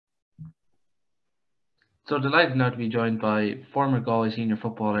So delighted now to be joined by former Galway senior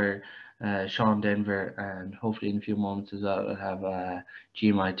footballer Sean Denvir, and hopefully in a few moments as well we'll have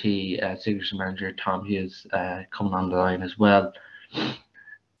GMIT Sigerson manager Tom Hughes coming on the line as well.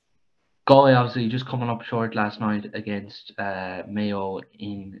 Galway obviously just coming up short last night against Mayo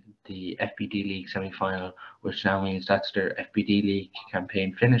in the FBD League semi-final, which now means that's their FBD League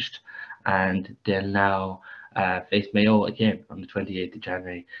campaign finished, and they'll now face Mayo again on the 28th of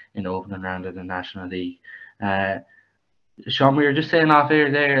January in the opening round of the National League. Sean, we were just saying off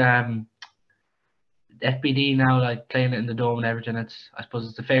air there, FBD now like playing it in the Dome and everything. I suppose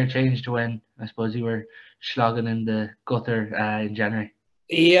it's a fair change to when I suppose you were slogging in the gutter in January.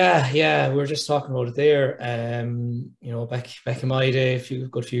 Yeah, we were just talking about it there. Back in my day, a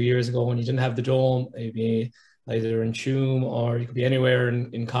good few years ago, when you didn't have the Dome, it'd be either in Tuam or you could be anywhere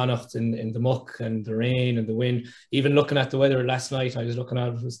in Connacht in the muck and the rain and the wind. Even looking at the weather last night, I was looking at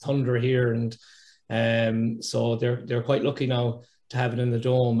it was thunder here, and so they're quite lucky now to have it in the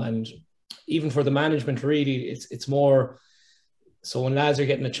Dome. And even for the management, really, it's more so when lads are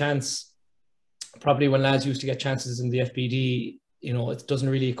getting a chance. Probably when lads used to get chances in the FBD, it doesn't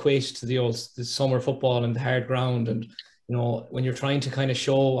really equate to the summer football and the hard ground. And, when you're trying to kind of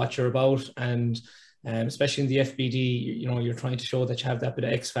show what you're about, and especially in the FBD, you're trying to show that you have that bit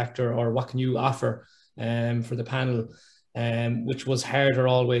of X factor, or what can you offer for the panel, which was harder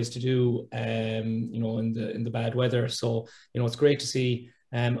always to do, in the bad weather. So, it's great to see.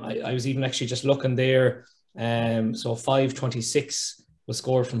 I was even actually just looking there. So 5:26 was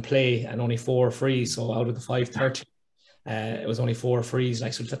scored from play and only 4 frees. So out of the 5:30, it was only 4 frees.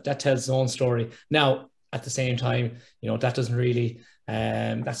 Like, so that tells its own story. Now, at the same time, that doesn't really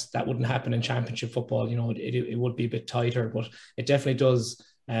that wouldn't happen in championship football. It would be a bit tighter, but it definitely does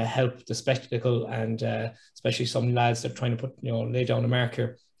help the spectacle, and especially some lads that are trying to lay down a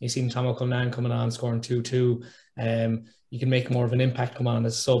marker. You seen Tom O'Connell coming on scoring 2-2. You can make more of an impact come on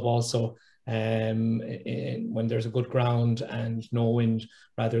as a sub also, when there's a good ground and no wind,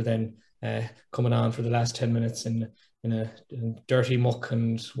 rather than coming on for the last 10 minutes in dirty muck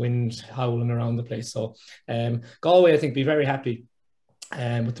and wind howling around the place. So Galway, I think, be very happy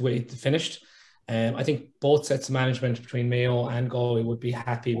with the way it finished. I think both sets of management between Mayo and Galway would be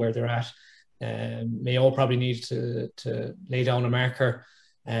happy where they're at. Mayo probably need to lay down a marker.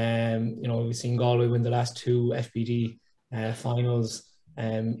 We've seen Galway win the last 2 FBD finals.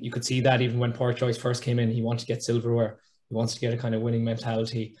 You could see that even when Portjoyce first came in, he wanted to get silverware. He wants to get a kind of winning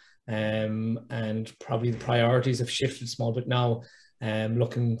mentality. And probably the priorities have shifted a small bit now,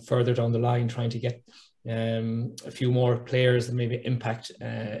 looking further down the line, trying to get a few more players that maybe impact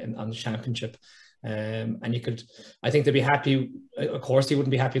on the championship. And I think they'd be happy. Of course, he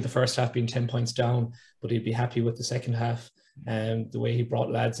wouldn't be happy with the first half being 10 points down, but he'd be happy with the second half. The way he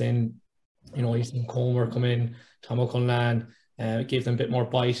brought lads in, he's seen Comer come in, Tom O'Connell, gave them a bit more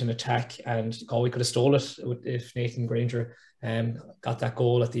bite and attack, and Galway could have stole it if Nathan Granger got that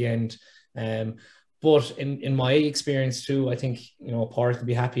goal at the end. But in my experience too, I think Pádraig could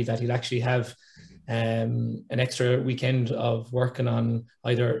be happy that he'll actually have an extra weekend of working on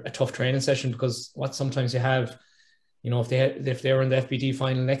either a tough training session, because what sometimes you have, if they were in the FBD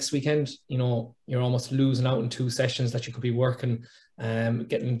final next weekend, you're almost losing out on 2 sessions that you could be working,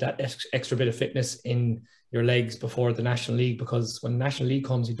 getting that extra bit of fitness in your legs before the National League, because when the National League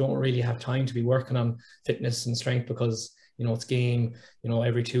comes, you don't really have time to be working on fitness and strength, because it's game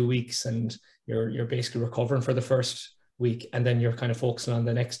every 2 weeks, and you're basically recovering for the first week, and then you're kind of focusing on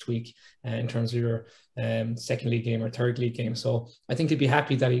the next week in terms of your second league game or third league game. So I think he'd be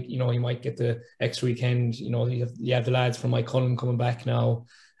happy that he might get the extra weekend. You have the lads from Mike Cullen coming back now,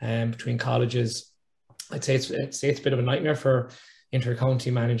 between colleges. I'd say it's a bit of a nightmare for inter-county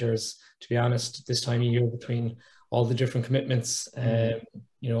managers, to be honest, this time of year, between all the different commitments.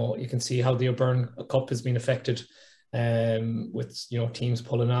 You can see how the O'Byrne Cup has been affected, with teams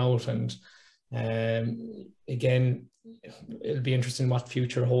pulling out, and again, it'll be interesting what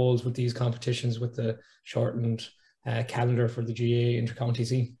future holds with these competitions, with the shortened calendar for the GA inter-county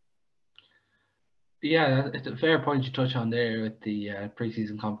scene. Yeah, it's a fair point you touch on there with the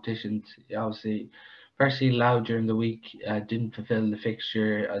pre-season competitions. Obviously, firstly, Louth during the week didn't fulfil the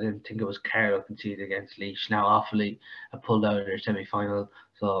fixture. I didn't think it was Carlow conceded against Laois. Now, awfully, pulled out of their semi-final.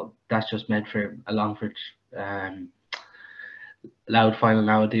 So that's just meant for a Longford Louth final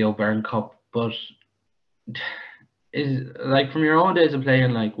now at the O'Byrne Cup. But is, like, from your own days of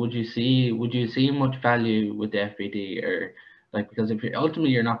playing, like, would you see much value with the FBD, or like, because if ultimately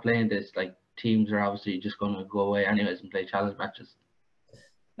you're not playing this, like, teams are obviously just going to go away anyways and play challenge matches?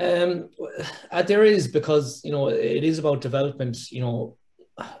 There is, because it is about development.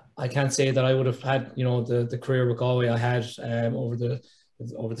 I can't say that I would have had, you know, the career with Galway I had over the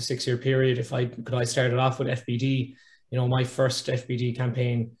 6-year period. If I started off with FBD, you know, my first FBD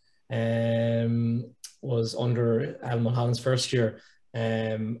campaign was under Alan Mulholland's first year.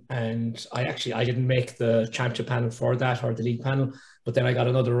 And I didn't make the championship panel for that, or the league panel, but then I got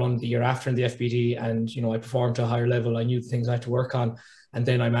another run the year after in the FBD, and you know, I performed to a higher level. I knew the things I had to work on, and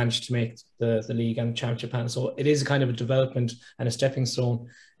then I managed to make the league and championship panel. So it is a kind of a development and a stepping stone.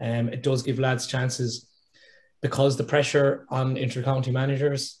 It does give lads chances, because the pressure on inter-county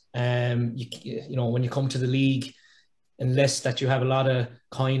managers, you know, when you come to the league, unless that you have a lot of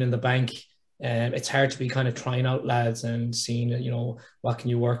coin in the bank, it's hard to be kind of trying out lads and seeing, you know, what can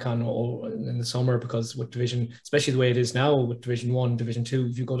you work on in the summer, because with division, especially the way it is now with Division 1, Division 2,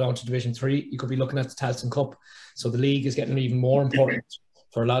 if you go down to Division 3, you could be looking at the Sigerson Cup. So the league is getting even more important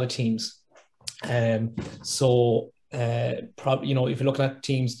for a lot of teams. Probably, you know, if you're looking at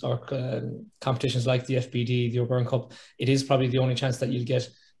teams or competitions like the FBD, the O'Byrne Cup, it is probably the only chance that you'll get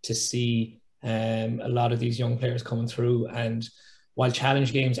to see a lot of these young players coming through. And while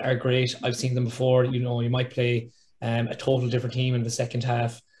challenge games are great, I've seen them before. You know, you might play a total different team in the second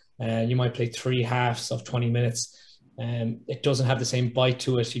half, and you might play 3 halves of 20 minutes. It doesn't have the same bite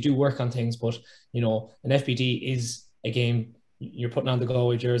to it. You do work on things, but you know, an FBD is a game. You're putting on the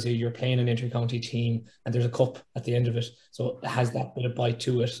Galway jersey, you're playing an inter-county team, and there's a cup at the end of it. So it has that bit of bite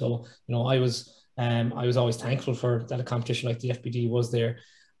to it. So, you know, I was always thankful for that a competition like the FBD was there.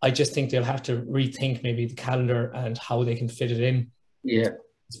 I just think they'll have to rethink maybe the calendar and how they can fit it in. Yeah.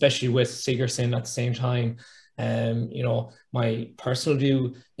 Especially with Sigerson at the same time. You know, my personal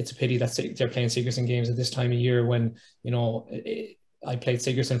view, it's a pity that they're playing Sigerson games at this time of year when, you know, I played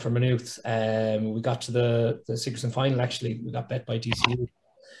Sigerson for Maynooth. We got to the Sigerson final, actually. We got bet by DCU.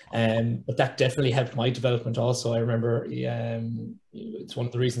 But that definitely helped my development also. I remember it's one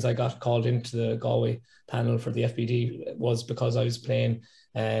of the reasons I got called into the Galway panel for the FBD was because I was playing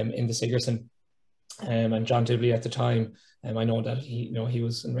in the Sigerson. And John Dibley at the time, I know that he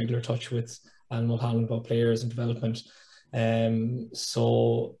was in regular touch with Alan Mulholland about players and development.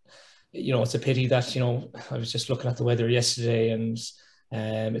 So, you know, it's a pity that, you know, I was just looking at the weather yesterday, and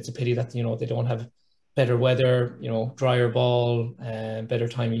it's a pity that, you know, they don't have better weather, you know, drier ball, better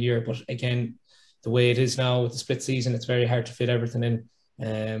time of year. But again, the way it is now with the split season, it's very hard to fit everything in.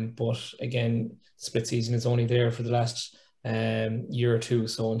 But again, the split season is only there for the last year or two,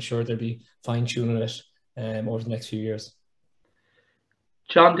 so I'm sure they'll be fine-tuning it over the next few years.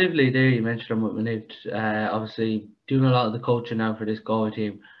 John Dibley there, you mentioned him with Maynooth, obviously doing a lot of the coaching now for this Galway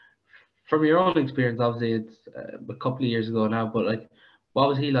team. From your own experience, obviously it's a couple of years ago now, but like, what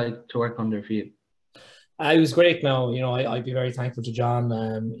was he like to work under for you? He was great. Now, you know, I'd be very thankful to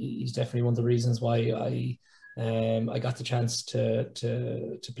John. He's definitely one of the reasons why I got the chance to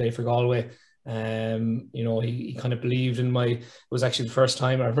play for Galway. You know, he kind of believed in it was actually the first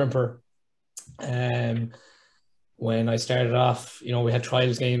time I remember when I started off, you know, we had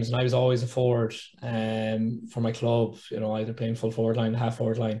trials games and I was always a forward for my club, you know, either playing full forward line, half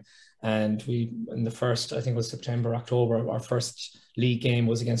forward line. And in the first, I think it was September, October, our first league game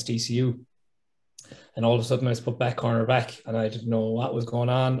was against DCU. And all of a sudden I was put back corner back, and I didn't know what was going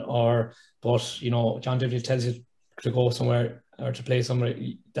on, but you know, John Dibley tells you to go somewhere or to play somewhere,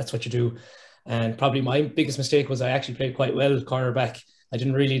 that's what you do. And probably my biggest mistake was I actually played quite well corner back. I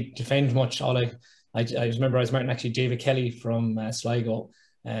didn't really defend much. I remember I was marking actually David Kelly from Sligo,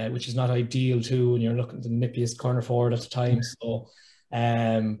 which is not ideal too when you're looking at the nippiest corner forward at the time. So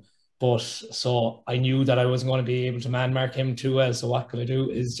I knew that I wasn't going to be able to man mark him too well. So what could I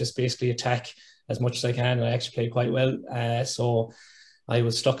do is just basically attack as much as I can. And I actually played quite well. So I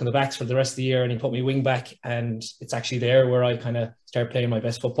was stuck in the backs for the rest of the year, and he put me wing back, and it's actually there where I kind of started playing my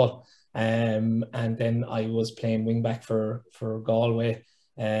best football. And then I was playing wing back for Galway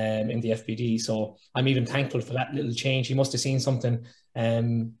in the FBD. So I'm even thankful for that little change. He must have seen something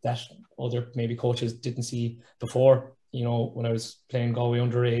that other maybe coaches didn't see before. You know, when I was playing Galway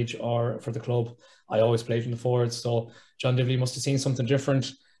underage or for the club, I always played in the forwards. So John Dibley must have seen something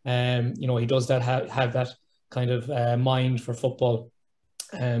different. You know, he does that have that kind of mind for football.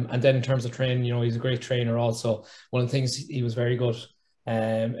 And then in terms of training, you know, he's a great trainer also. One of the things he was very good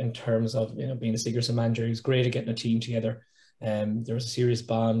in terms of, you know, being a Sigerson manager. He was great at getting a team together. There was a serious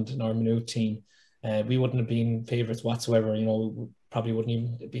bond in our Maynooth team. We wouldn't have been favourites whatsoever. You know, we probably wouldn't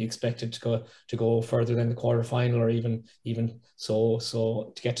even be expected to go further than the quarter final, or even so.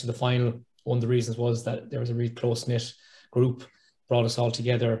 So to get to the final, one of the reasons was that there was a really close knit group, brought us all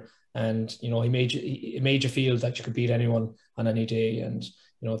together, and you know, it made you feel that you could beat anyone on any day, and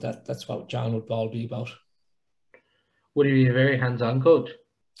you know that's what John would all be about. Would he be a very hands-on coach?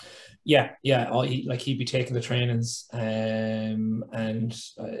 Yeah, yeah. He'd be taking the trainings, and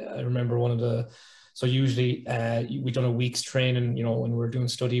I remember so usually we done a week's training. When we're doing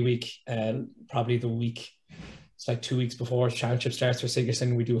study week, probably the week. It's like 2 weeks before championship starts for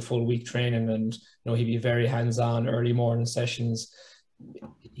Sigerson, we do a full week training, and he'd be very hands-on, early morning sessions.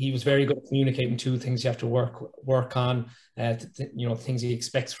 He was very good at communicating two things you have to work on, things he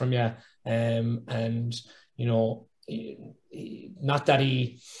expects from you, and not that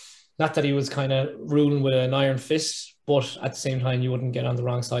he was kind of ruling with an iron fist, but at the same time you wouldn't get on the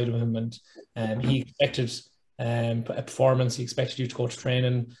wrong side of him, and he expected a performance. He expected you to go to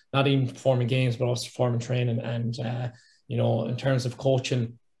training, not even performing games, but also performing training. And in terms of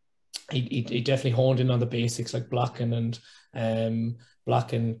coaching, he definitely honed in on the basics like blocking and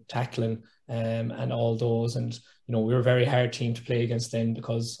tackling, and all those. And we were a very hard team to play against then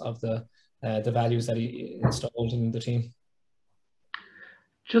because of the values that he installed in the team.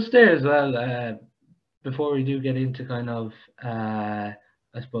 Just there as well, before we do get into kind of, I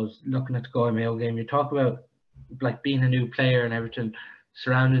suppose, looking at the Galway Mayo game, you talk about like being a new player and everything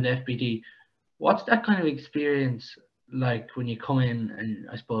surrounding FBD. What's that kind of experience like when you come in, and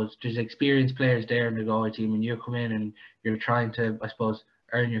I suppose there's experienced players there in the Galway team, and you come in and you're trying to, I suppose,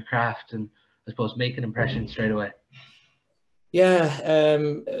 earn your craft and I suppose make an impression straight away? Yeah,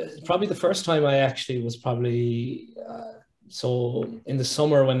 probably the first time I actually was probably so in the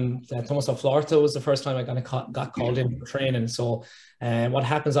summer when Thomas Florida was the first time I got called in for training. So what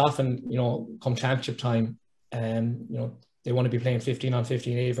happens often, come championship time, they want to be playing 15 on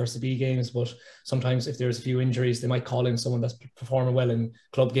 15 A versus B games, but sometimes if there's a few injuries, they might call in someone that's performing well in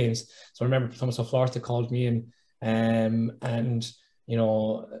club games. So I remember Thomas Florida called me in, and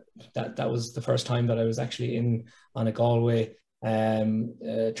that was the first time that I was actually in on a Galway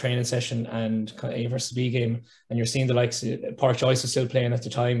training session and kind of A versus B game, and you're seeing the likes. Paul Shaughnessy was still playing at the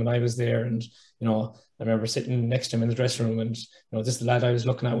time when I was there, and I remember sitting next to him in the dressing room, and this is the lad I was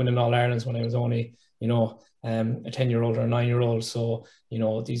looking at winning All Irelands when I was only a 10-year-old or a 9-year-old. So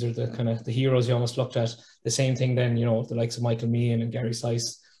these are the kind of the heroes you almost looked at. The same thing then, the likes of Michael Meehan and Gary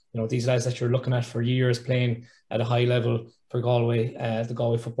Sice, these lads that you're looking at for years playing at a high level for Galway, the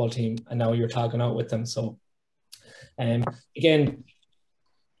Galway football team, and now you're talking out with them. So again,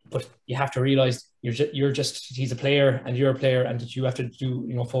 but you have to realize he's a player and you're a player, and that you have to do,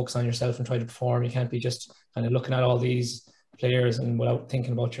 focus on yourself and try to perform. You can't be just kind of looking at all these players and without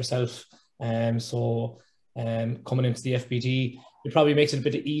thinking about yourself. Coming into the FBD, it probably makes it a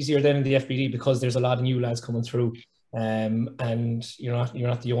bit easier then in the FBD because there's a lot of new lads coming through, and you're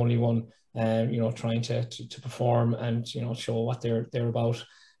not the only one, trying to perform and show what they're about.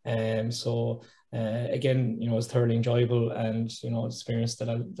 Again, it was thoroughly enjoyable and experience that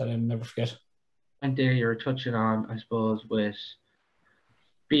I'll never forget. And there you're touching on, I suppose, with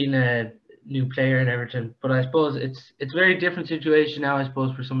being a new player and everything, but I suppose it's a very different situation now, I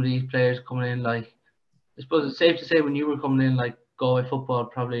suppose, for some of these players coming in. Like, I suppose it's safe to say when you were coming in, like, Galway football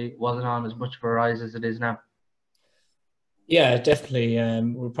probably wasn't on as much of a rise as it is now. Yeah, definitely.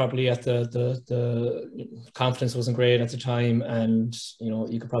 We're probably at the confidence wasn't great at the time, and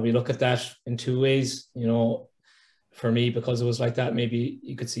you could probably look at that in two ways. For me, because it was like that, maybe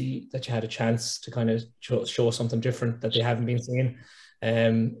you could see that you had a chance to kind of show something different that they haven't been seeing.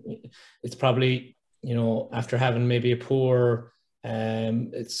 It's probably after having maybe a poor.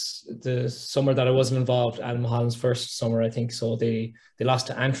 It's the summer that I wasn't involved, Adam Holland's first summer, I think. So they lost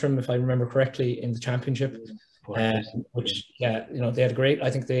to Antrim, if I remember correctly, in the championship. Which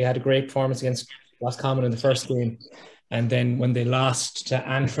they had a great performance against Roscommon in the first game, and then when they lost to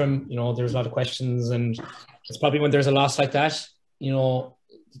Antrim, there's a lot of questions, and it's probably when there's a loss like that,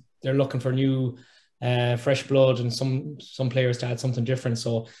 they're looking for new fresh blood and some players to add something different.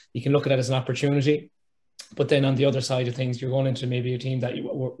 So you can look at it as an opportunity, but then on the other side of things, you're going into maybe a team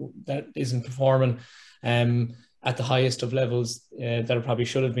that isn't performing at the highest of levels that it probably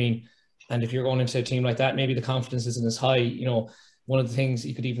should have been. And if you're going into a team like that, maybe the confidence isn't as high. One of the things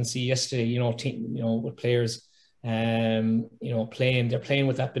you could even see yesterday, with players, they're playing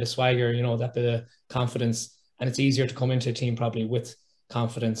with that bit of swagger, that bit of confidence, and it's easier to come into a team probably with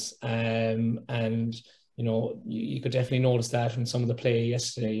confidence. And you could definitely notice that in some of the play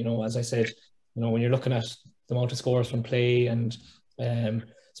yesterday. As I said, when you're looking at the amount of scores from play, and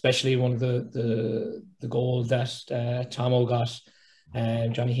especially one of the goal that Tomo got.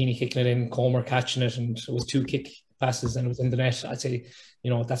 Johnny Heaney kicking it in, Comer catching it, and it was 2 kick passes and it was in the net. I'd say,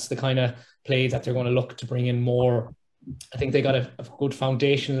 that's the kind of play that they're going to look to bring in more. I think they got a good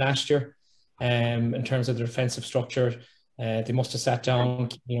foundation last year in terms of the defensive structure. They must have sat down,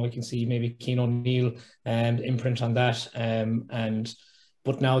 you can see maybe Cian O'Neill imprint on that. And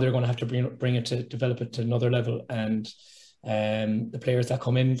but now they're going to have to develop it to another level. And the players that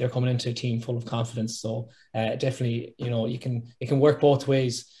come in, they're coming into a team full of confidence. So definitely, it can work both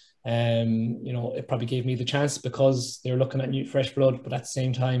ways. It probably gave me the chance because they're looking at new fresh blood, but at the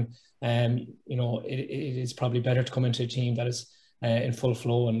same time, it is probably better to come into a team that is in full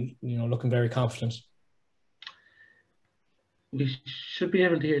flow and looking very confident. We should be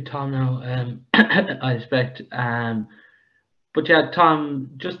able to hear Tom now, I expect. But yeah,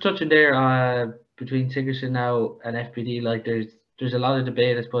 Tom, just touching there between Sigerson now and FBD, like there's a lot of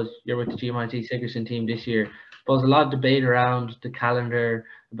debate. I suppose you're with the GMIT Sigerson team this year. I suppose a lot of debate around the calendar,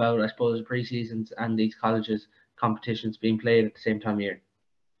 about I suppose pre-seasons and these colleges competitions being played at the same time of year.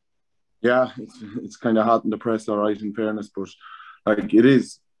 Yeah, it's kind of hot in the press, all right, in fairness, but like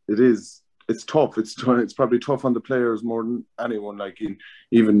it's tough. It's probably tough on the players more than anyone. Like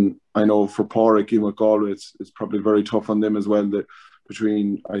even I know for Pádraig in Galway, it's probably very tough on them as well. That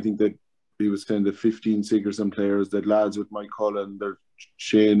between, I think that he was saying the 15 Sigerson players, that lads with Mike Cullen, their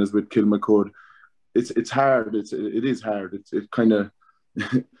Shane is with Kilmacud. It's hard. It is hard. It kind of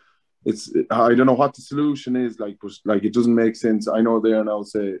I don't know what the solution is. Like, but like it doesn't make sense. I know they are now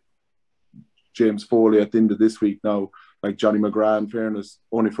say James Foley at the end of this week now. Like Johnny McGrath, in fairness,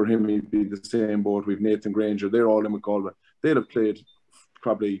 only for him, he'd be the same boat. We've Nathan Granger. They're all in with Galway. They'd have played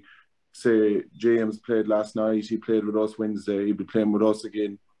probably, say, James played last night. He played with us Wednesday. He'd be playing with us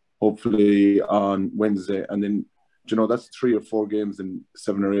again, hopefully on Wednesday. And then, that's 3 or 4 games in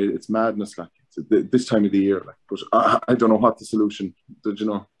 7 or 8. It's madness, like, this time of the year. Like, but I don't know what the solution, I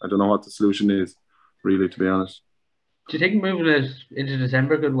don't know what the solution is, really, to be honest. Do you think moving it into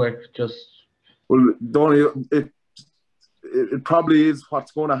December could work? Well, it probably is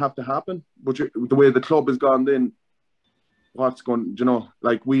what's going to have to happen. But the way the club has gone, then what's going,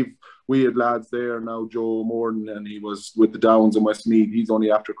 like we had lads there now, Joe Morton, and he was with the Downs in Westmeath. He's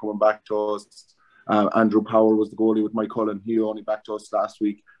only after coming back to us. Andrew Power was the goalie with Mike Cullen. He only back to us last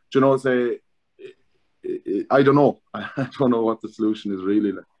week. Say, I don't know. I don't know what the solution is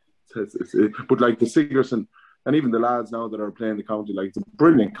really. Like, but like the Sigerson and even the lads now that are playing the county, like it's a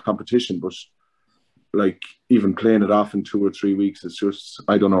brilliant competition, but like even playing it off in 2 or 3 weeks, it's just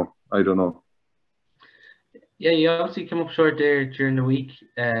I don't know. Yeah, you obviously come up short there during the week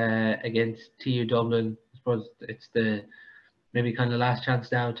against TU Dublin. I suppose it's the maybe kind of last chance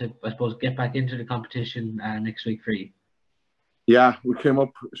now to, I suppose, get back into the competition next week for you. Yeah, we came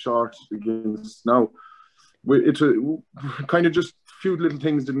up short against now. It's kind of just a few little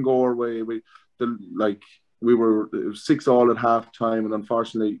things didn't go our way. It was 6-6 at half time, and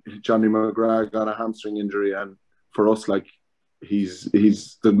unfortunately Johnny McGrath got a hamstring injury, and for us, like he's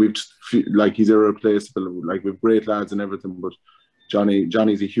irreplaceable. Like we've great lads and everything, but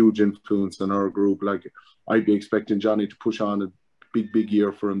Johnny's a huge influence in our group. Like I'd be expecting Johnny to push on a big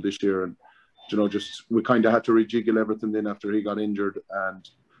year for him this year, and we kind of had to rejiggle everything then after he got injured, and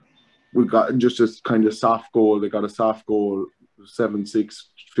we got just a kind of soft goal. They got a soft goal, 7-6,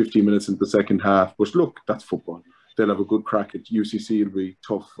 15 minutes into the second half. But look, that's football. They'll have a good crack at UCC. It'll be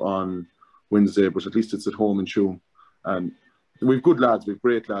tough on Wednesday, but at least it's at home in Tuam. And we've good lads. We've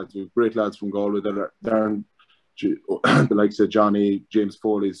great lads. We've great lads from Galway that are the likes of Johnny, James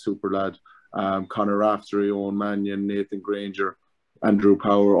Foley, super lad, Conor Raftery, Owen Mannion, Nathan Granger, Andrew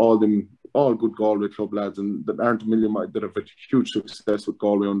Power, all good Galway club lads, and that aren't a million that have had huge success with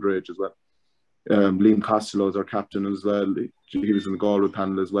Galway underage as well. Liam Costello is our captain as well. He was in the Galway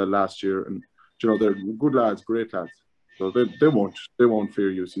panel as well last year, and they're good lads, great lads. So they won't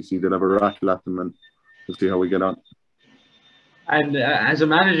fear UCC. They'll have a rattle at them, and we'll see how we get on. And as a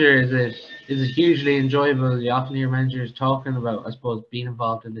manager, is it hugely enjoyable? You often hear managers talking about, I suppose, being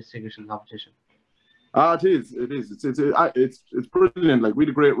involved in this Sigerson competition. It is. It's brilliant. Like we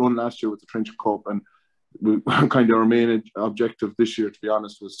had a great run last year with the Trench Cup, and kind of our main objective this year, to be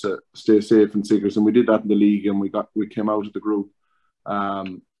honest, was to stay safe in Sigerson. We did that in the league, and we came out of the group. As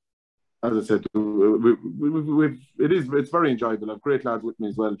I said, it's very enjoyable. I have great lads with me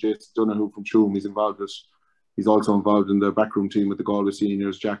as well. Jason Donoghue from Tuam, he's also involved in the backroom team with the Galway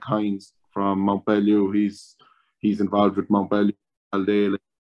seniors. Jack Hines from Mount Bellew, he's involved with Mount Bellew, Aldale.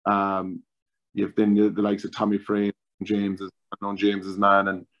 You've then the likes of Tommy Frame, James's man,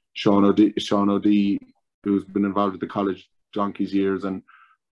 and Sean O'Dea, who's been involved with the college donkeys years, and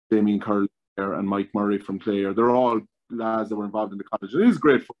Damien Curl and Mike Murray from Clare. They're all lads that were involved in the college. It is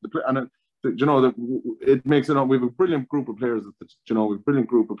great fun to play, and it makes it. We have a brilliant group of players.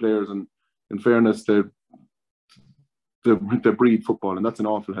 And in fairness, they breed football, and that's an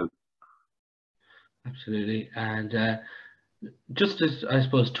awful help. Absolutely, and just as I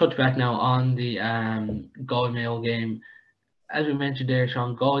suppose touch back now on the Galway Mayo game. as we mentioned there,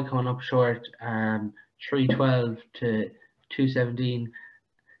 Sean, Galway coming up short, 312 to 217.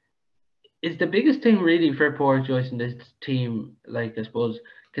 Is the biggest thing really for Port Joyce in this team, like I suppose,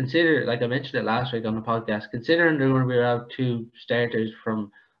 consider, like I mentioned it last week on the podcast, considering they're going to be around 2 starters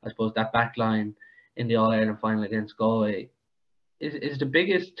from, I suppose, that back line in the All-Ireland final against Galway, is the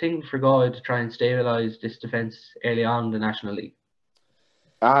biggest thing for Galway to try and stabilise this defence early on in the National League?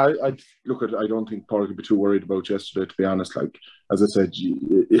 I look at. I don't think Paul could be too worried about yesterday. To be honest, like as I said,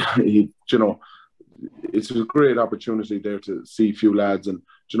 you know, it's a great opportunity there to see a few lads, and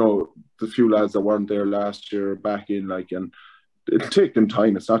you know, the few lads that weren't there last year back in, like, and it'll take them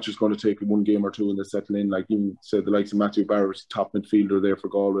time. It's not just going to take one game or two and they settle in. Like you said, the likes of Matthew Barrett, top midfielder there for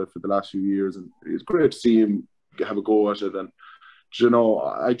Galway for the last few years, and it's great to see him have a go at it. And you know,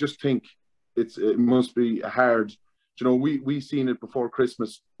 I just think it must be hard. You know, we seen it before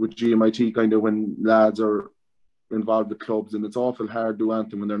Christmas with GMIT, kind of when lads are involved with clubs, and it's awful hard to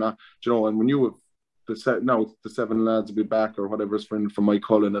anthem when they're not. You know, and when you have the 7 lads will be back or whatever's from Mike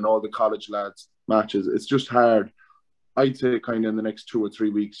Cullen and all the college lads matches, it's just hard. I'd say kind of in the next 2 or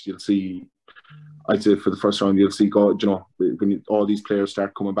 3 weeks you'll see. I'd say for the first round you'll see, you know, when all these players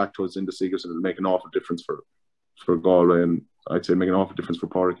start coming back to us in the Sigerson, it'll make an awful difference for Galway, and I'd say make an awful difference for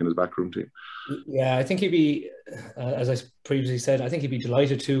Pádraig and his backroom team. Yeah, I think he'd be, as I previously said, I think he'd be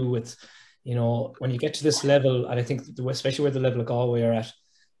delighted too with, you know, when you get to this level, and I think especially where the level of Galway are at,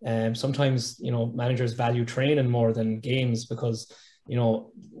 sometimes, you know, managers value training more than games, because, you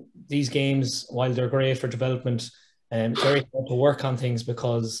know, these games, while they're great for development, it's very hard to work on things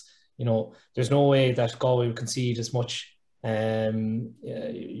because, you know, there's no way that Galway would concede as much.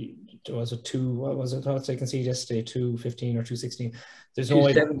 Was it 2? What was it? What did they concede yesterday? 215 or 216? There's no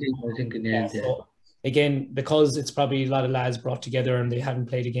way. 217, I think, in the end. Yeah. So, again, because it's probably a lot of lads brought together and they hadn't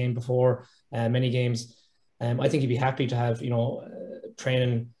played a game before, many games. I think he'd be happy to have, you know,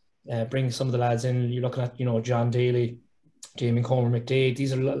 training, bring some of the lads in. You're looking at, you know, John Daly, Jamie Comer, McDade.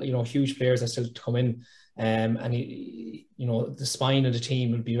 These are, you know, huge players that still come in. And he, you know, the spine of the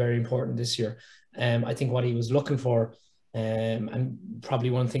team will be very important this year. I think what he was looking for, and probably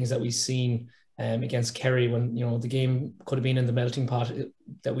one of the things that we've seen against Kerry, when, you know, the game could have been in the melting pot,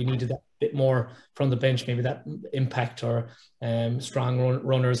 that we needed that bit more from the bench, maybe that impact or strong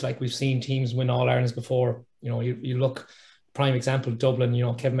runners, like we've seen teams win All Irelands before. You know, you look, prime example, Dublin, you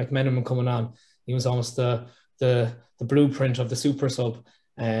know, Kevin McMenamin coming on, he was almost the blueprint of the super sub,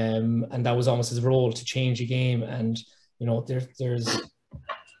 and that was almost his role, to change a game. And, you know, there's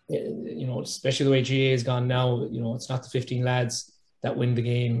you know, especially the way GA has gone now, you know, it's not the 15 lads that win the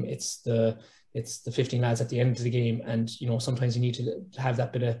game, it's the 15 lads at the end of the game. And, you know, sometimes you need to have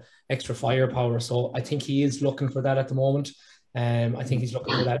that bit of extra firepower. So I think he is looking for that at the moment. I think he's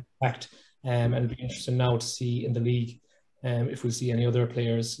looking for that impact, and it'll be interesting now to see in the league if we'll see any other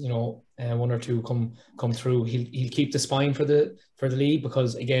players, you know, 1 or 2 come through. He'll keep the spine for the league,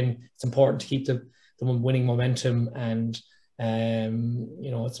 because again, it's important to keep the winning momentum. And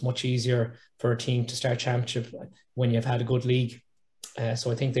you know, it's much easier for a team to start championship when you've had a good league.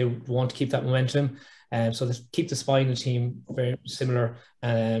 So I think they want to keep that momentum. So they keep the spine of the team very similar.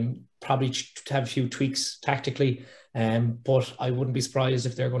 Probably to have a few tweaks tactically. But I wouldn't be surprised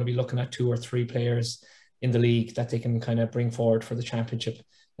if they're going to be looking at 2 or 3 players in the league that they can kind of bring forward for the championship,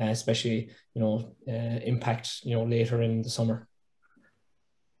 especially, you know, impact, you know, later in the summer.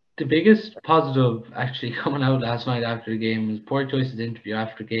 The biggest positive actually coming out last night after the game was Port Joyce's interview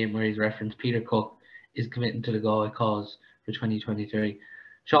after the game, where he's referenced Peter Cook is committing to the Galway cause for 2023.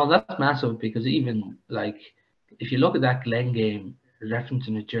 Sean, that's massive, because even, like, if you look at that Glen game,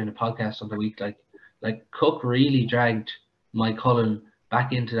 referencing it during the podcast on the week, like Cook really dragged Mike Cullen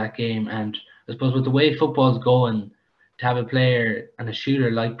back into that game. And I suppose with the way football's going, to have a player and a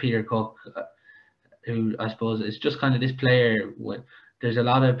shooter like Peter Cook, who I suppose is just kind of this player with. There's a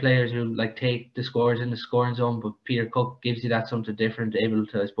lot of players who like take the scores in the scoring zone, but Peter Cook gives you that something different, able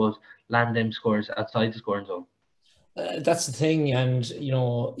to, I suppose, land them scores outside the scoring zone. That's the thing. And, you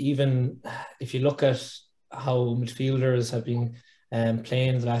know, even if you look at how midfielders have been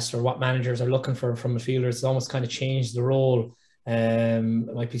playing the last, or what managers are looking for from midfielders, it's almost kind of changed the role.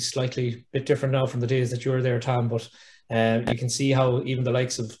 It might be slightly bit different now from the days that you were there, Tom, but you can see how even the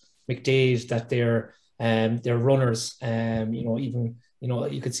likes of McDade, that they're runners. You know, even, you know,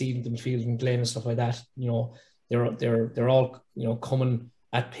 you could see the midfield and Glen and stuff like that. You know, they're all, you know, coming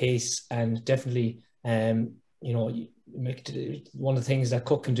at pace, and definitely, you know, one of the things that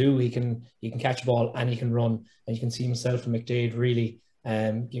Cook can do, he can catch a ball and he can run, and you can see himself and McDade really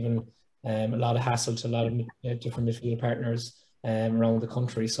giving a lot of hassle to a lot of different midfield partners around the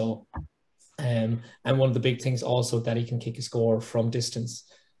country. So And one of the big things also that he can kick a score from distance.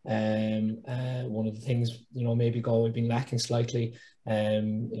 One of the things, maybe Galway have been lacking slightly.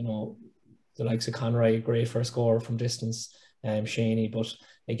 The likes of Conroy, great for a score from distance. Shaney, but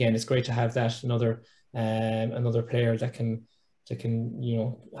again, it's great to have that another player that can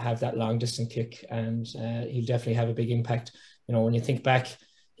have that long distance kick, and he'll definitely have a big impact. When you think back,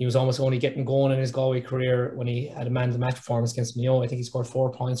 he was almost only getting going in his Galway career when he had a man of the match performance against Mayo. I think he scored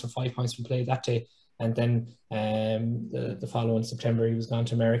 4 points or 5 points from play that day. And then the following September, he was gone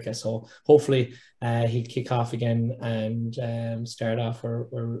to America. So hopefully he'd kick off again and start off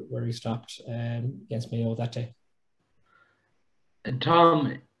where he stopped against Mayo that day. And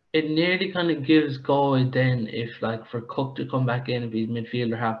Tom, it nearly kind of gives Galway then, if like for Cook to come back in and be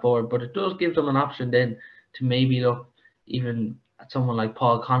midfielder, half forward, but it does give them an option then to maybe look even at someone like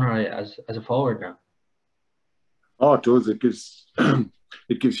Paul Conroy as a forward now. Oh, it does. It gives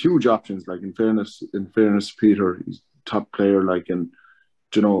it gives huge options. Like in fairness, Peter, he's a top player. Like, and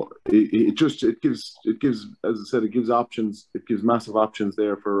it gives, as I said, it gives options. It gives massive options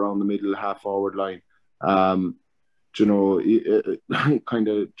there for around the middle half forward line. Kind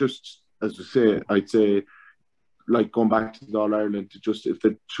of just as I say, I'd say, like going back to the All Ireland, to just if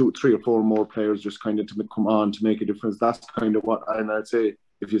the 2, 3 or 4 more players just kind of to come on to make a difference. That's kind of what, and I'd say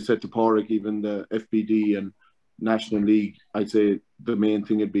if you said to Pádraig, even the FBD and National League, I'd say the main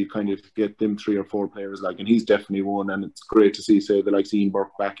thing would be kind of to get them 3 or 4 players, like, and he's definitely one. And it's great to see, say, the likes of Ian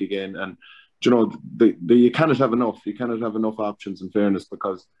Burke back again. And you cannot have enough. You cannot have enough options, in fairness,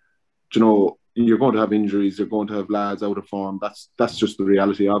 because you're going to have injuries. You're going to have lads out of form. That's just the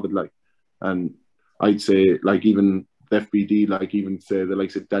reality of it. Like, and I'd say, like, even the FBD, like, even say the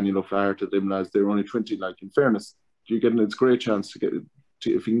likes of Daniel O'Flaherty, them lads, they're only 20. Like, in fairness, it's a great chance to get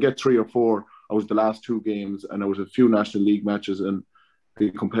if you can get 3 or 4 out of the last 2 games and out of a few National League matches and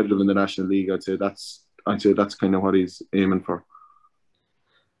be competitive in the National League. I'd say that's kind of what he's aiming for.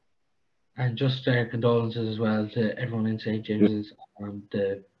 And just condolences as well to everyone in St. James's and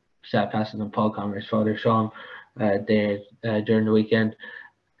the sad passing of Paul Conroy's father, Sean, there during the weekend.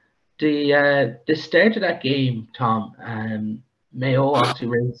 The start of that game, Tom, Mayo obviously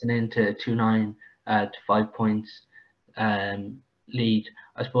racing into 2-9 to 5 points lead.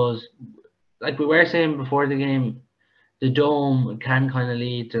 I suppose, like we were saying before the game, the Dome can kind of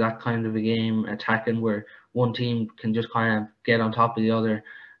lead to that kind of a game, attacking, where one team can just kind of get on top of the other.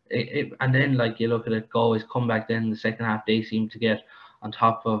 And then, like, you look at it, Galway's comeback then in the second half, they seem to get on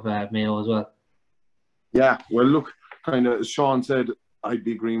top of Mayo as well. Yeah, well, look, kind of as Sean said, I'd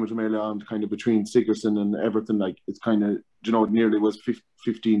be agreeing with him earlier on, kind of between Sigerson and Everton, like, it's kind of, it nearly was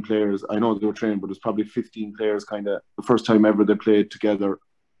 15 players. I know they were trained, but it's probably 15 players, kind of the first time ever they played together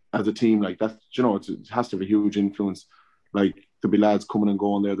as a team. Like, that, it has to have a huge influence. Like, there'll be lads coming and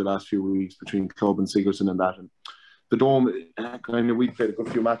going there the last few weeks between club and Sigerson and that. And the Dome, kind of, we played a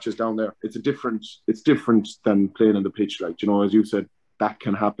good few matches down there. It's different than playing on the pitch. Like, as you said, that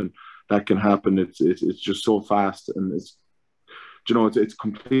can happen. It's just so fast, and it's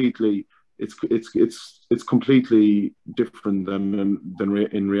completely different than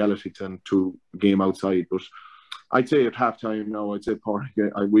in reality to a game outside. But I'd say at halftime now, I'd say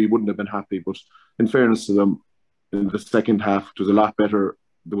we wouldn't have been happy. But in fairness to them, in the second half, it was a lot better.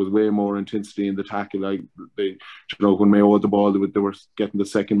 There was way more intensity in the tackle. Like, when Mayo had the ball, they were getting the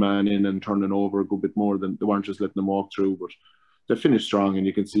second man in and turning over a good bit more than they weren't just letting them walk through. But they finished strong, and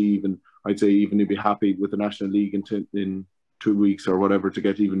you can see I'd say you'd be happy with the National League in 2 weeks or whatever to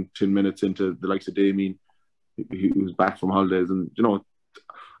get even 10 minutes into the likes of Damien, he was back from holidays, and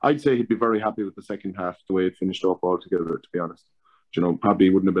I'd say he'd be very happy with the second half, the way it finished off altogether, to be honest. Probably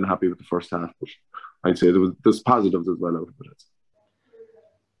wouldn't have been happy with the first half, but I'd say there's positives as well out of it.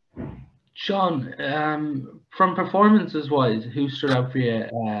 Sean, from performances wise, who stood out for you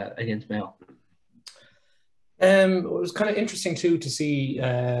against Mayo? It was kind of interesting too to see,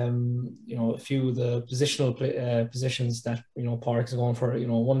 a few of the positional positions that Pádraig's going for.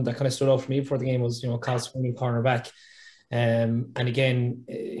 One that kind of stood out for me before the game was Cal Sweeney, cornerback. And again,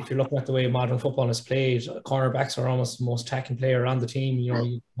 if you're looking at the way modern football is played, cornerbacks are almost the most attacking player on the team.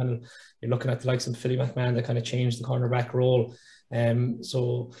 You're looking at the likes of Philly McMahon that kind of changed the cornerback role.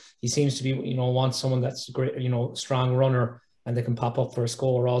 So he seems to be, wants someone that's a great, strong runner, and they can pop up for a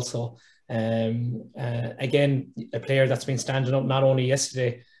score also. Again, a player that's been standing up not only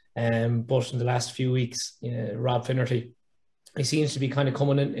yesterday, but in the last few weeks, Rob Finnerty. He seems to be kind of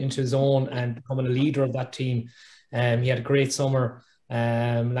coming into his own and becoming a leader of that team. He had a great summer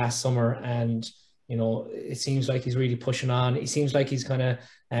last summer, and it seems like he's really pushing on. He seems like he's kind of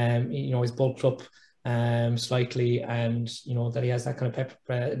he's bulked up slightly, and that he has that kind of pep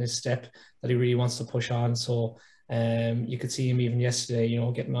in his step that he really wants to push on. So you could see him even yesterday,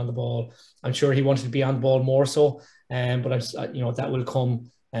 getting on the ball. I'm sure he wanted to be on the ball more so, but that will come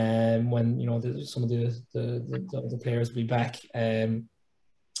when some of the players will be back.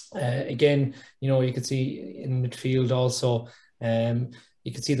 Again, you could see in midfield also.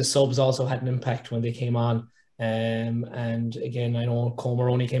 You could see the subs also had an impact when they came on. And again, I know Comer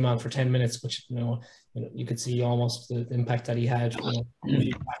only came on for 10 minutes, which you could see almost the impact that he had.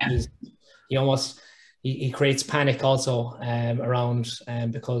 He creates panic also around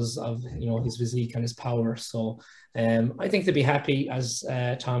because of his physique and his power. So I think they'd be happy, as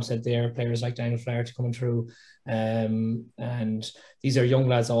Tom said there, players like Daniel Flaherty coming through, and these are young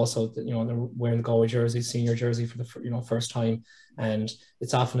lads also that they're wearing the Galway jersey, senior jersey for the first time, and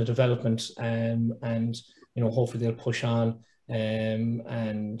it's often a development, and hopefully they'll push on, and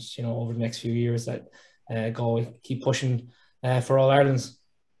over the next few years that Galway keep pushing for All Ireland's.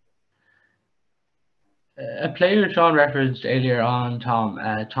 A player Sean referenced earlier on, Tom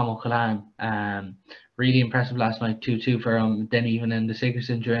O'Callaghan, really impressive last night, 2-2 for him. Then even in the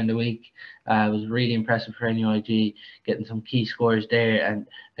Sigerson during the week, was really impressive for NUIG, getting some key scores there, and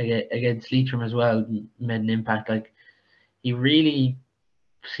against Leitrim as well, made an impact. Like, he really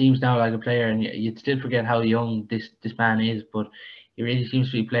seems now like a player, and you'd still forget how young this man is, but he really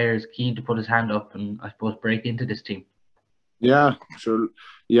seems to be players keen to put his hand up and, I suppose, break into this team. Yeah, sure.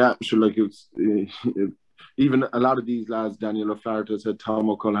 Like it's even a lot of these lads, Daniel O'Flaherty said, Tom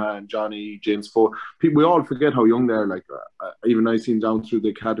O'Callaghan, Johnny, James Ford. We all forget how young they are. Like even I seen down through the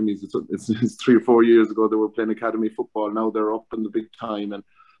academies. It's 3 or 4 years ago they were playing academy football. Now they're up in the big time. And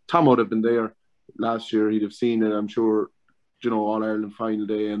Tom would have been there last year. He'd have seen it. I'm sure, All Ireland final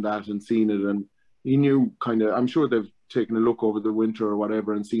day and that, and seen it. And he knew kind of. I'm sure they've taken a look over the winter or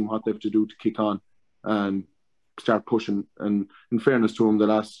whatever and seen what they have to do to kick on and start pushing. And in fairness to him,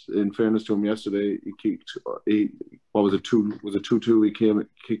 yesterday, he kicked. What was it? 2-2. He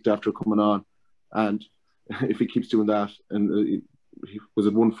kicked after coming on, and if he keeps doing that, and he was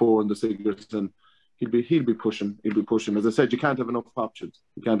at 1-4 in the Sigerson, he'll be pushing. He'll be pushing. As I said, you can't have enough options.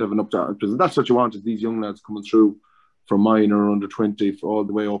 You can't have enough options. That's what you want, is these young lads coming through from minor, under 20, all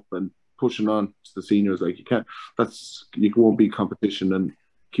the way up and pushing on to the seniors. Like, you won't be competition, and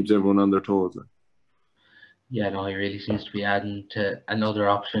keeps everyone on their toes. Yeah, no, he really seems to be adding to another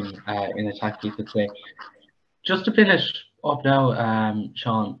option in attack, you could say. Just to finish up now,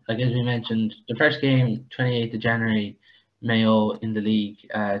 Sean, like as we mentioned, the first game, 28th of January, Mayo in the league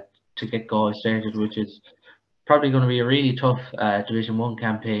to get Galway started, which is probably going to be a really tough Division 1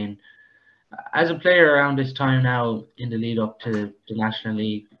 campaign. As a player around this time now in the lead up to the National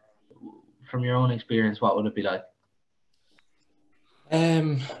League, from your own experience, what would it be like?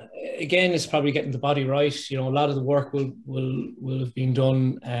 Again, it's probably getting the body right. A lot of the work will have been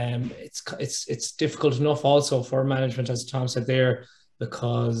done. It's difficult enough also for management, as Tom said there,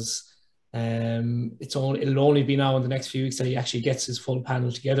 because it'll only be now in the next few weeks that he actually gets his full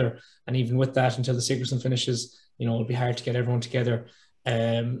panel together. And even with that, until the Sigerson finishes, it'll be hard to get everyone together.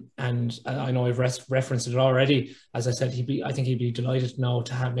 And I know I've referenced it already. As I said, I think he'd be delighted now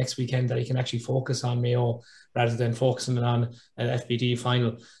to have next weekend that he can actually focus on Mayo rather than focusing on an FBD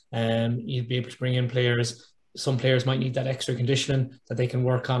final. He'd be able to bring in players. Some players might need that extra conditioning that they can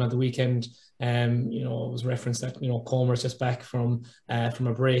work on at the weekend. It was referenced that Comer's just back from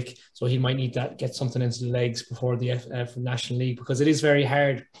a break, so he might need that, get something into the legs before the National League, because it is very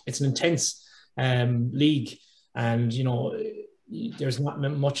hard. It's an intense league, and there's not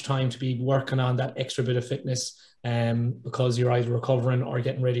much time to be working on that extra bit of fitness because you're either recovering or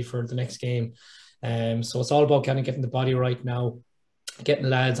getting ready for the next game. So it's all about kind of getting the body right now, getting the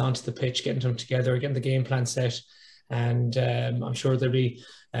lads onto the pitch, getting them together, getting the game plan set. And I'm sure there'll be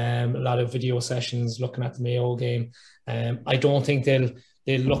a lot of video sessions looking at the Mayo game. I don't think they'll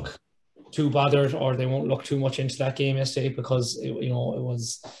look too bothered, or they won't look too much into that game yesterday, because it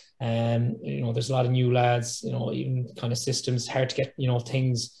was there's a lot of new lads, even kind of systems, hard to get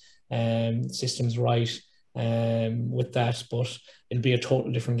systems right with that, but it'll be a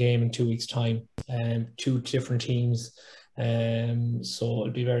total different game in 2 weeks' time, 2 different teams, so it'll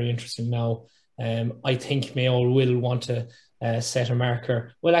be very interesting now. I think Mayo will want to set a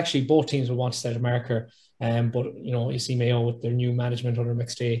marker. Well, actually, both teams will want to set a marker, but you see Mayo with their new management under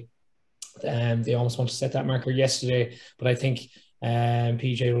McStay, they almost want to set that marker yesterday, but I think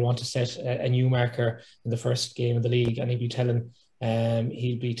PJ will want to set a new marker in the first game of the league, and he'll be telling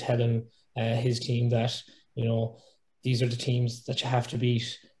his team that these are the teams that you have to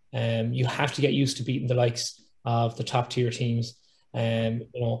beat. You have to get used to beating the likes of the top tier teams.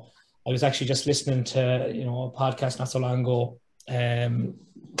 I was actually just listening to, a podcast not so long ago, that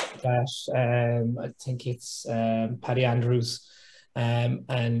I think it's Paddy Andrews,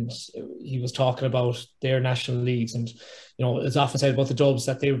 and he was talking about their national leagues, and it's often said about the Dubs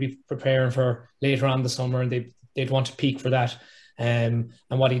that they would be preparing for later on in the summer, and they'd want to peak for that. And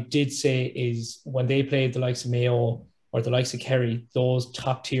what he did say is when they played the likes of Mayo or the likes of Kerry, those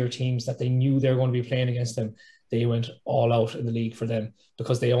top tier teams that they knew they were going to be playing against them, they went all out in the league for them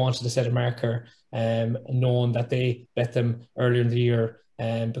because they wanted to set a marker, knowing that they bet them earlier in the year,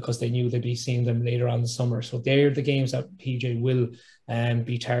 because they knew they'd be seeing them later on in the summer. So they're the games that PJ will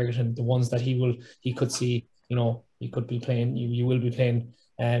be targeting, the ones that he could see, he could be playing, you will be playing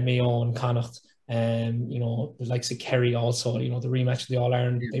Mayo and Connacht, the likes of Kerry also, the rematch of the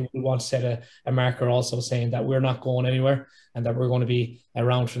All-Ireland, they will want to set a marker also saying that we're not going anywhere and that we're going to be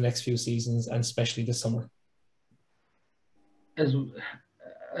around for the next few seasons, and especially this summer. As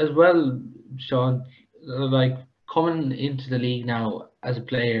well, Sean, like coming into the league now as a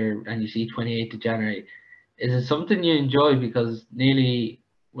player and you see 28th of January, is it something you enjoy? Because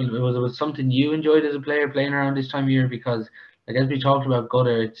was it something you enjoyed as a player playing around this time of year? Because like as we talked about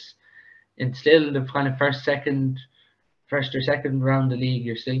Gutter, it's still the kind of first or second round of the league,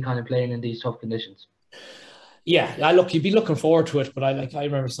 you're still kind of playing in these tough conditions. Yeah, you'd be looking forward to it, but I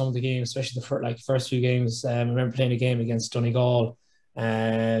remember some of the games, especially the first few games. I remember playing a game against Donegal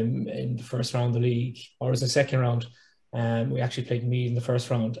in the first round of the league, or it was the second round. We actually played Meath in the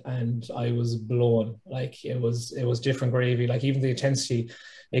first round, and I was blown. Like it was different gravy. Like even the intensity,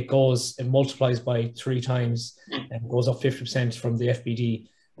 it multiplies by 3 times and goes up 50% from the FBD.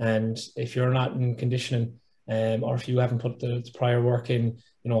 And if you're not in conditioning, or if you haven't put the prior work in,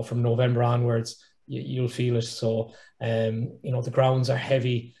 from November onwards, you'll feel it. So, the grounds are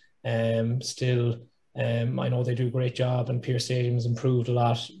heavy still. I know they do a great job, and Pearse Stadium's improved a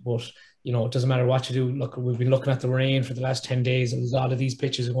lot, but it doesn't matter what you do. Look, we've been looking at the rain for the last 10 days. A lot of these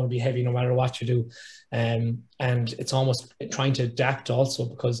pitches are going to be heavy no matter what you do. And it's almost trying to adapt also,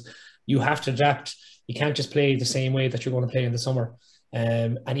 because you have to adapt. You can't just play the same way that you're going to play in the summer.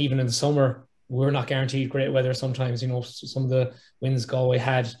 And even in the summer, we're not guaranteed great weather sometimes. Some of the winds Galway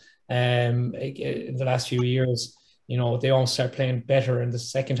had in the last few years, they almost start playing better in the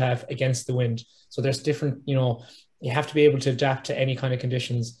second half against the wind. So there's different, you have to be able to adapt to any kind of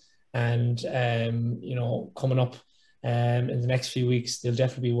conditions. And, coming up in the next few weeks, they'll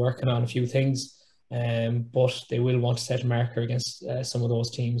definitely be working on a few things, but they will want to set a marker against some of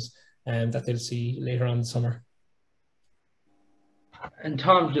those teams that they'll see later on in the summer. And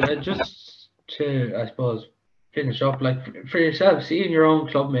Tom, just to, I suppose, finish up, like for yourself, seeing your own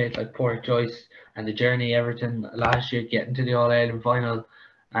clubmate like Port Joyce and the journey Everton last year getting to the All-Ireland final,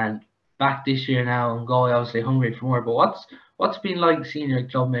 and back this year now and Galway obviously hungry for more. But what's been like seeing your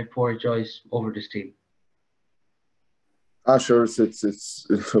clubmate Port Joyce over this team? Sure, it's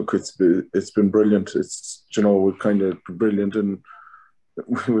been brilliant. It's we're kind of brilliant, and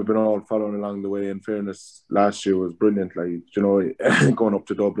we've been all following along the way. In fairness, last year was brilliant. Like going up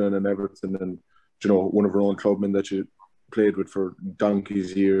to Dublin and Everton, and one of our own clubmen that you played with for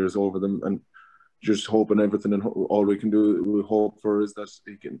donkey's years over them, and just hoping everything. And all we can do, we hope for, is that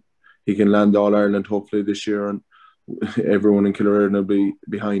he can land All Ireland hopefully this year, and everyone in Killearn will be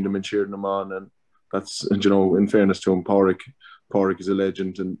behind him and cheering him on. And that's, and in fairness to him, Pádraig is a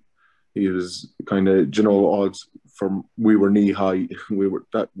legend, and he was kind of, odds from, we were knee high.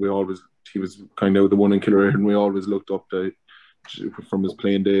 He was kind of the one in Killearn, and we always looked up to from his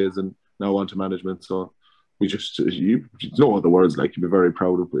playing days, and now on to management. So we just, no other words, like, you'd be very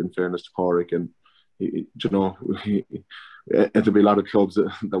proud of, in fairness to Pádraig, and it'll be a lot of clubs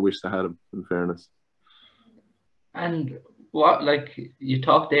that wish they had him, in fairness. And what, like, you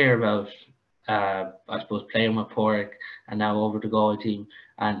talked there about, I suppose, playing with Pádraig and now over the Galway team,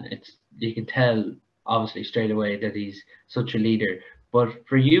 and you can tell obviously straight away that he's such a leader. But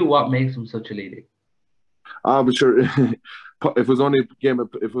for you, what makes him such a leader? But sure, if it was only a game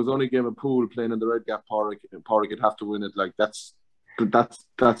of pool playing in the Red Gap, Pádraig would have to win it. Like that's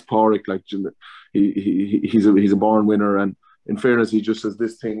Pádraig. Like he's a born winner, and in fairness, he just has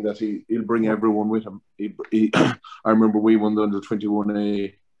this thing that he'll bring everyone with him. I remember we won the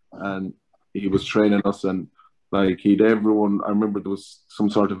under-21A, and he was training us, and like everyone. I remember there was some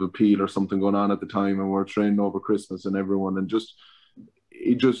sort of appeal or something going on at the time, and we were training over Christmas, and everyone, and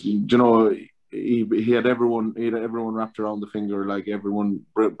he had everyone wrapped around the finger, like everyone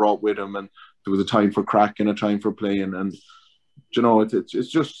brought with him, and there was a time for crack and a time for playing, and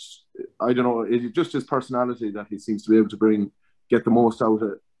it's just, I don't know, it's just his personality that he seems to be able to get the most out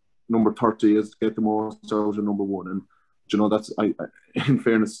of number 30 is get the most out of number 1, and that's in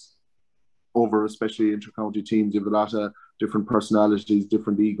fairness, over especially inter-county teams. You have a lot of different personalities,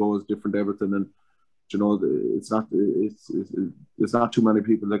 different egos, different everything, and you know, it's not too many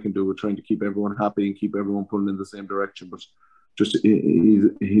people that can do it, trying to keep everyone happy and keep everyone pulling in the same direction. But just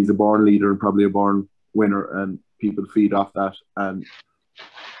he's a born leader and probably a born winner, and people feed off that, and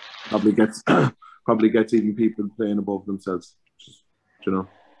probably gets even people playing above themselves. Just, you know.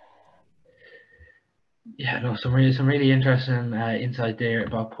 Yeah, no, some really interesting insight there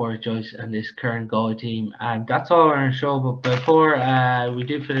about Portjoyce and this current Galway team. And that's all on our show. But before we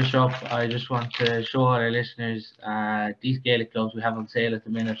do finish up, I just want to show all our listeners these Gaelic gloves we have on sale at the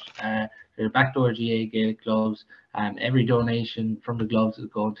minute. They're backdoor GA Gaelic gloves. Every donation from the gloves is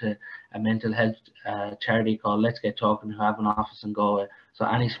going to a mental health charity called Let's Get Talking, who have an office in Galway. So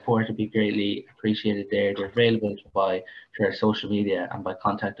any support would be greatly appreciated there. They're available to buy through our social media and by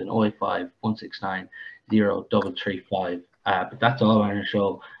contacting 085 169 0335. But that's all on our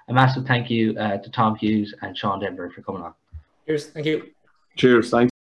show. A massive thank you to Tom Hughes and Sean Denvir for coming on. Cheers. Thank you. Cheers. Thanks.